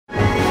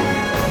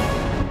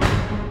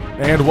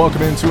And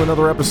welcome into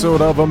another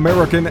episode of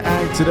American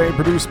Ag Today,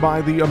 produced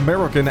by the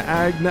American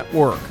Ag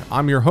Network.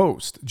 I'm your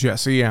host,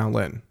 Jesse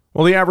Allen.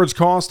 Well, the average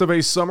cost of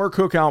a summer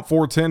cookout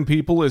for 10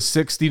 people is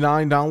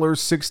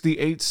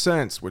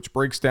 $69.68, which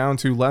breaks down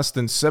to less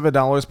than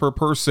 $7 per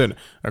person,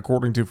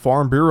 according to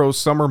Farm Bureau's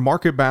Summer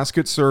Market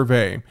Basket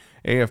Survey.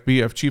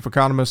 AFBF Chief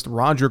Economist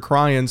Roger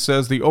Cryan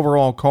says the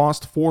overall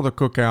cost for the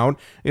cookout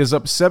is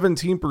up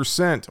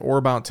 17%, or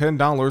about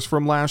 $10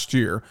 from last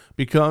year,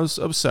 because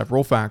of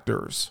several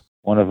factors.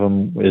 One of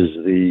them is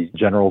the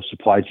general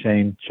supply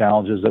chain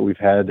challenges that we've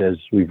had as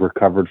we've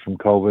recovered from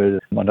COVID.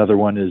 Another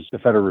one is the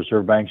Federal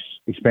Reserve Bank's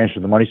expansion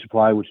of the money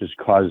supply, which has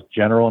caused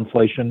general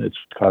inflation. It's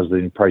caused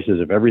the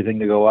prices of everything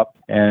to go up.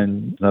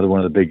 And another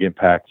one of the big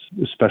impacts,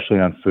 especially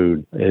on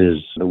food, is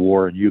the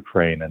war in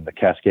Ukraine and the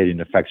cascading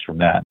effects from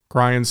that.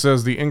 Cryan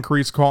says the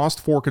increased cost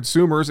for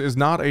consumers is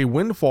not a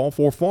windfall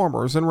for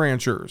farmers and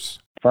ranchers.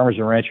 Farmers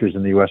and ranchers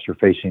in the U.S. are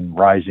facing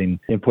rising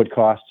input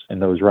costs,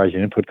 and those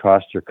rising input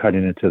costs are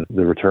cutting into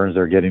the returns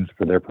they're getting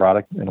for their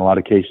product. In a lot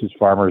of cases,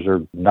 farmers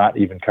are not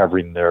even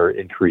covering their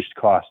increased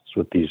costs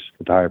with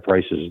higher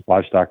prices.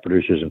 Livestock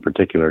producers in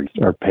particular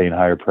are paying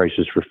higher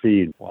prices for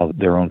feed, while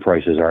their own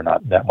prices are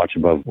not that much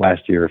above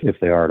last year, if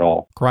they are at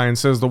all. Cryan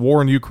says the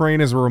war in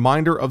Ukraine is a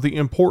reminder of the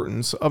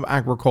importance of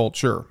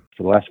agriculture.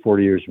 For the last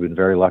 40 years, we've been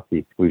very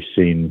lucky. We've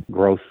seen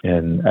growth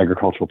in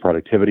agricultural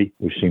productivity.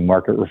 We've seen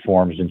market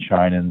reforms in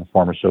China and the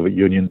former Soviet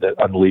Union that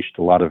unleashed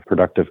a lot of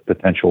productive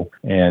potential.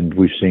 And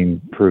we've seen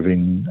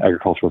improving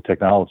agricultural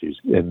technologies.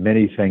 And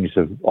many things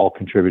have all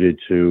contributed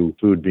to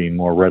food being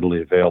more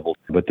readily available.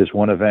 But this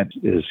one event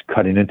is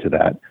cutting into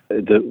that.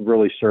 It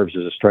really serves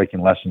as a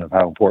striking lesson of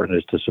how important it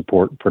is to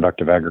support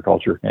productive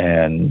agriculture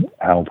and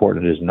how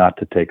important it is not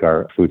to take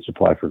our food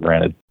supply for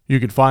granted. You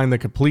can find the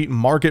complete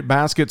Market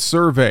Basket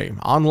Survey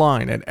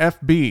online at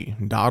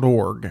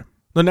fb.org.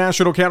 The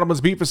National Cattlemen's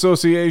Beef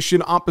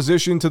Association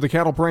opposition to the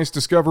Cattle Price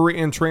Discovery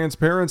and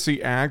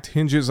Transparency Act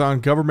hinges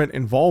on government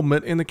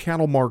involvement in the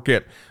cattle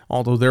market.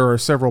 Although there are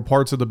several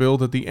parts of the bill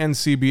that the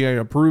NCBA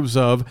approves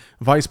of,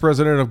 Vice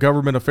President of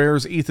Government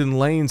Affairs Ethan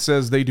Lane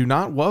says they do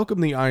not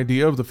welcome the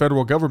idea of the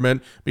federal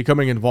government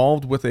becoming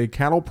involved with a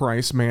cattle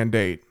price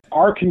mandate.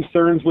 Our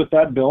concerns with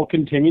that bill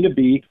continue to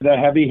be the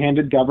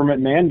heavy-handed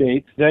government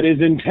mandate that is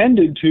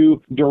intended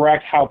to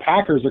direct how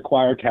packers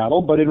acquire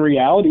cattle, but in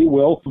reality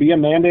will be a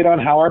mandate on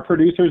how our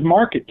producers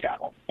market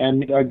cattle.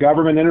 And a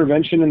government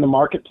intervention in the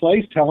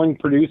marketplace telling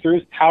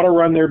producers how to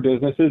run their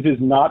businesses is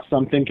not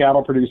something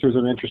cattle producers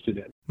are interested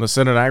in. The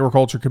Senate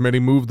Agriculture Committee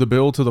moved the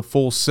bill to the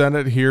full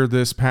Senate here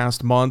this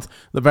past month.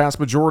 The vast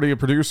majority of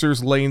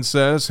producers, Lane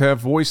says, have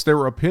voiced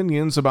their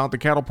opinions about the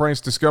Cattle Price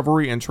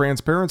Discovery and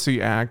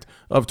Transparency Act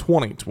of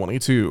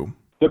 2022.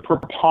 The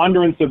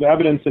preponderance of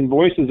evidence and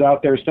voices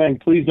out there saying,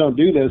 please don't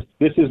do this.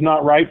 This is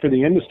not right for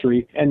the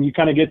industry. And you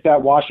kind of get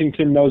that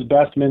Washington knows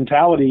best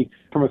mentality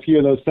from a few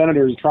of those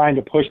senators trying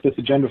to push this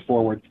agenda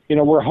forward.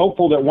 We're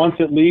hopeful that once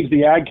it leaves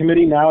the Ag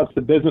Committee, now it's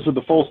the business of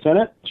the full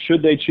Senate.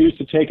 Should they choose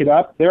to take it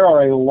up, there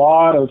are a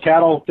lot of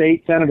cattle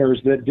state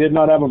senators that did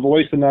not have a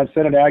voice in that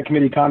Senate Ag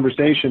Committee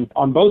conversation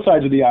on both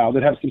sides of the aisle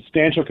that have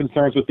substantial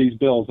concerns with these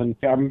bills. And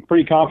I'm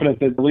pretty confident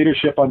that the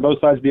leadership on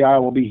both sides of the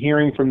aisle will be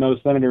hearing from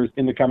those senators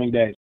in the coming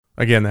days.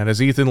 Again, that is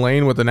Ethan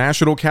Lane with the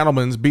National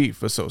Cattlemen's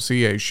Beef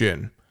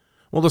Association.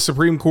 Well, the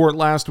Supreme Court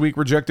last week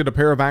rejected a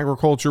pair of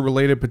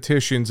agriculture-related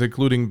petitions,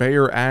 including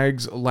Bayer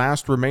Ag's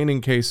last remaining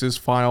cases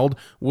filed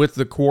with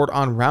the court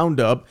on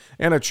Roundup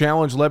and a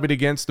challenge levied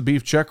against the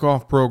beef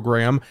checkoff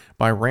program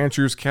by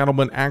Ranchers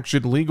Cattlemen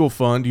Action Legal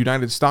Fund,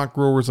 United Stock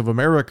Growers of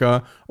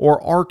America, or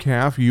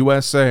RCAF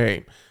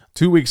USA.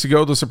 2 weeks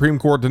ago, the Supreme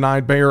Court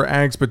denied Bayer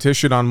Ag's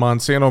petition on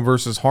Monsanto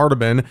versus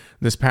Hardeman.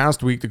 This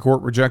past week, the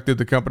court rejected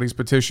the company's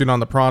petition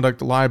on the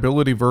product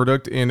liability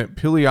verdict in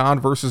Piliad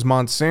versus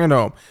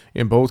Monsanto.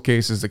 In both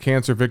cases, the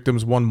cancer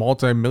victims won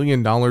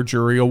multi-million-dollar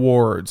jury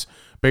awards.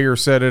 Bayer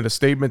said in a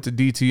statement to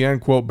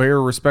DTN, quote,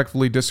 Bayer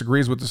respectfully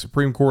disagrees with the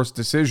Supreme Court's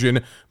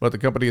decision, but the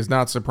company is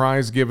not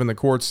surprised given the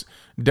court's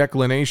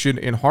declination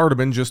in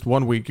Hardeman just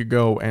 1 week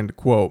ago, end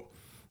quote.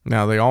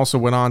 Now, they also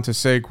went on to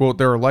say, quote,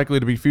 there are likely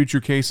to be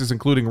future cases,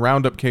 including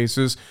Roundup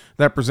cases,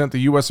 that present the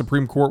U.S.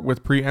 Supreme Court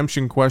with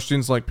preemption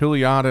questions like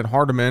Piliad and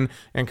Hardeman,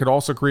 and could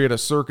also create a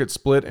circuit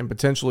split and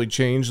potentially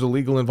change the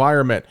legal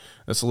environment.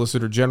 The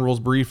Solicitor General's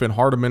brief in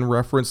Hardeman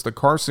referenced the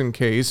Carson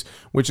case,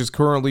 which is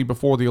currently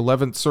before the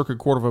 11th Circuit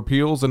Court of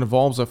Appeals and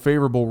involves a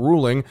favorable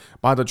ruling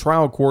by the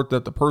trial court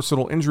that the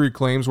personal injury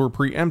claims were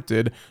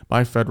preempted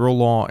by federal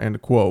law,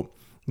 end quote.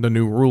 The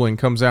new ruling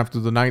comes after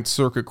the Ninth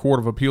Circuit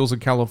Court of Appeals in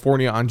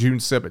California on June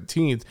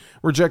 17th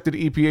rejected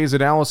EPA's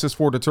analysis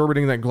for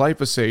determining that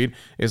glyphosate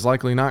is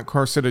likely not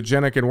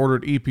carcinogenic and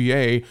ordered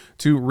EPA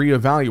to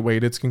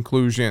reevaluate its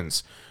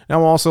conclusions.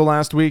 Now, also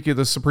last week,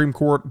 the Supreme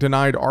Court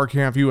denied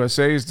RCAF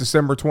USA's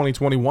December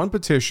 2021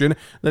 petition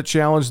that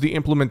challenged the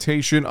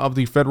implementation of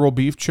the federal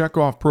beef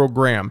checkoff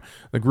program.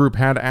 The group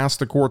had asked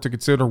the court to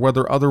consider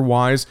whether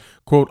otherwise,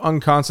 quote,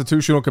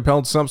 unconstitutional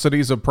compelled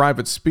subsidies of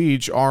private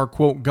speech are,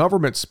 quote,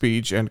 government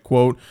speech, end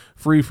quote,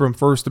 free from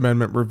First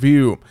Amendment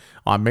review.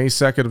 On May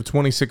 2nd of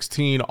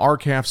 2016,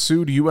 R-CALF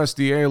sued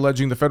USDA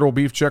alleging the federal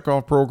beef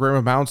checkoff program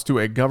amounts to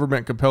a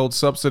government-compelled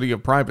subsidy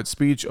of private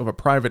speech of a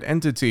private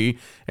entity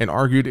and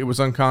argued it was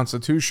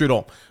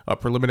unconstitutional. A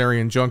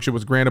preliminary injunction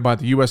was granted by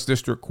the U.S.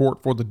 District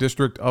Court for the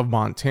District of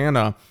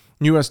Montana.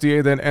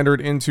 USDA then entered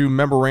into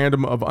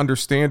Memorandum of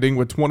Understanding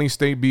with 20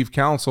 state beef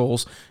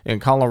councils in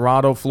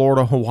Colorado,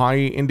 Florida,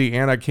 Hawaii,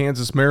 Indiana,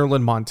 Kansas,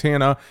 Maryland,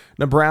 Montana,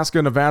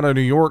 Nebraska, Nevada,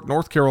 New York,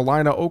 North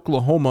Carolina,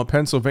 Oklahoma,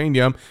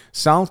 Pennsylvania,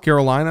 South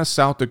Carolina,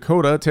 South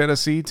Dakota,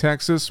 Tennessee,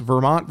 Texas,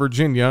 Vermont,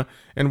 Virginia,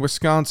 and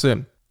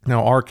Wisconsin.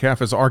 Now, R-CALF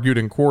has argued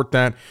in court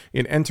that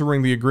in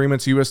entering the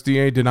agreements,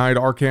 USDA denied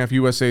R-CALF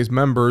USA's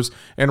members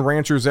and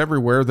ranchers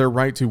everywhere their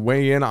right to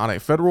weigh in on a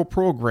federal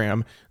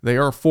program they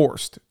are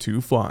forced to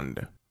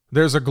fund.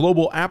 There's a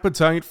global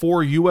appetite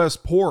for U.S.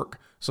 pork,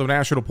 so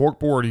National Pork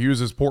Board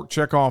uses pork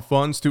checkoff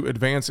funds to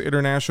advance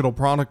international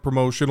product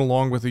promotion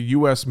along with the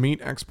U.S. Meat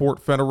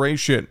Export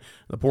Federation.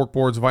 The Pork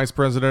Board's Vice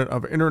President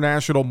of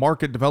International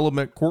Market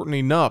Development,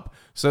 Courtney Knupp,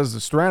 says the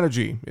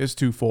strategy is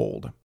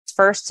twofold.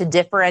 First, to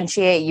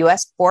differentiate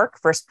U.S. pork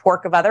versus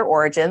pork of other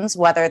origins,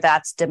 whether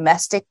that's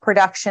domestic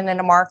production in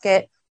a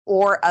market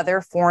or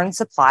other foreign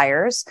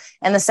suppliers.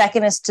 And the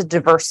second is to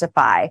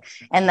diversify.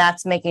 And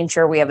that's making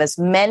sure we have as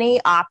many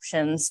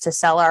options to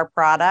sell our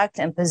product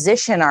and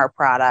position our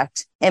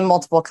product in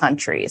multiple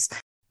countries.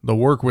 The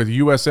work with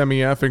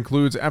USMEF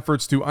includes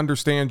efforts to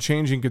understand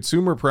changing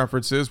consumer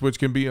preferences, which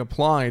can be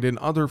applied in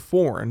other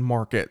foreign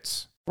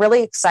markets.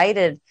 Really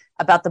excited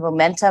about the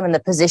momentum and the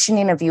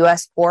positioning of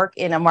U.S. pork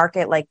in a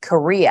market like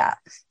Korea,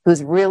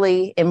 who's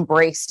really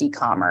embraced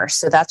e-commerce.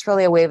 So that's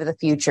really a wave of the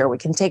future. We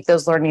can take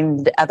those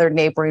learning to other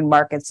neighboring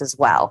markets as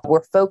well.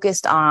 We're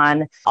focused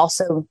on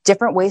also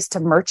different ways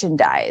to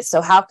merchandise.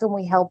 So how can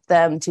we help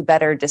them to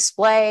better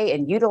display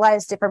and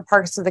utilize different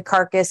parts of the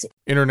carcass?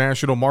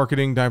 International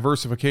marketing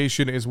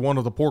diversification is one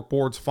of the Pork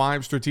Board's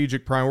 5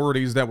 strategic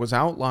priorities that was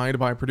outlined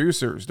by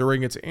producers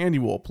during its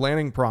annual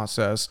planning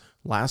process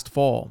last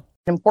fall.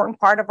 An important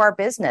part of our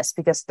business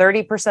because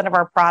 30% of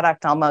our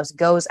product almost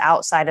goes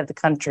outside of the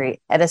country,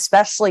 and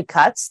especially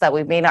cuts that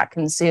we may not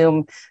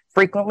consume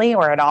frequently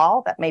or at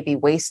all that may be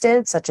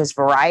wasted, such as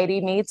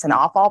variety meats and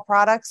offal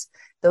products.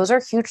 Those are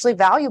hugely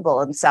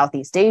valuable in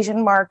Southeast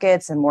Asian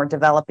markets and more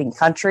developing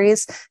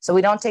countries. So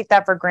we don't take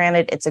that for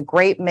granted. It's a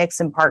great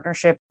mix and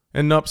partnership.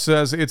 And Knupp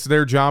says it's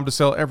their job to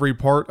sell every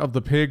part of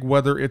the pig,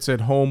 whether it's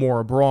at home or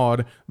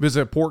abroad.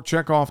 Visit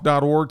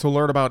porkcheckoff.org to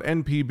learn about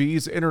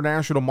NPB's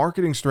international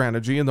marketing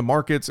strategy and the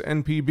markets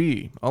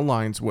NPB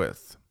aligns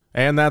with.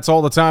 And that's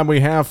all the time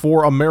we have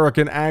for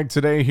American Ag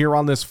Today here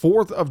on this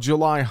 4th of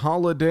July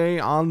holiday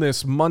on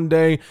this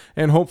Monday.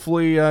 And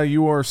hopefully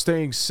you are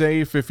staying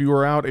safe if you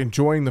are out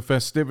enjoying the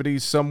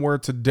festivities somewhere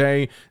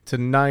today,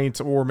 tonight,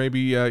 or maybe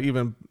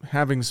even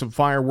having some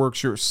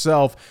fireworks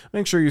yourself.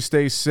 Make sure you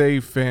stay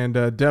safe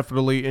and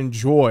definitely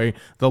enjoy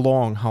the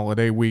long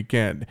holiday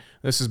weekend.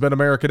 This has been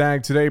American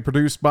Ag Today,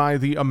 produced by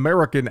the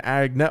American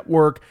Ag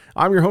Network.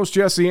 I'm your host,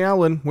 Jesse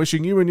Allen,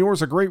 wishing you and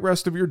yours a great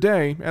rest of your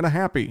day and a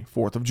happy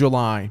 4th of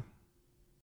July.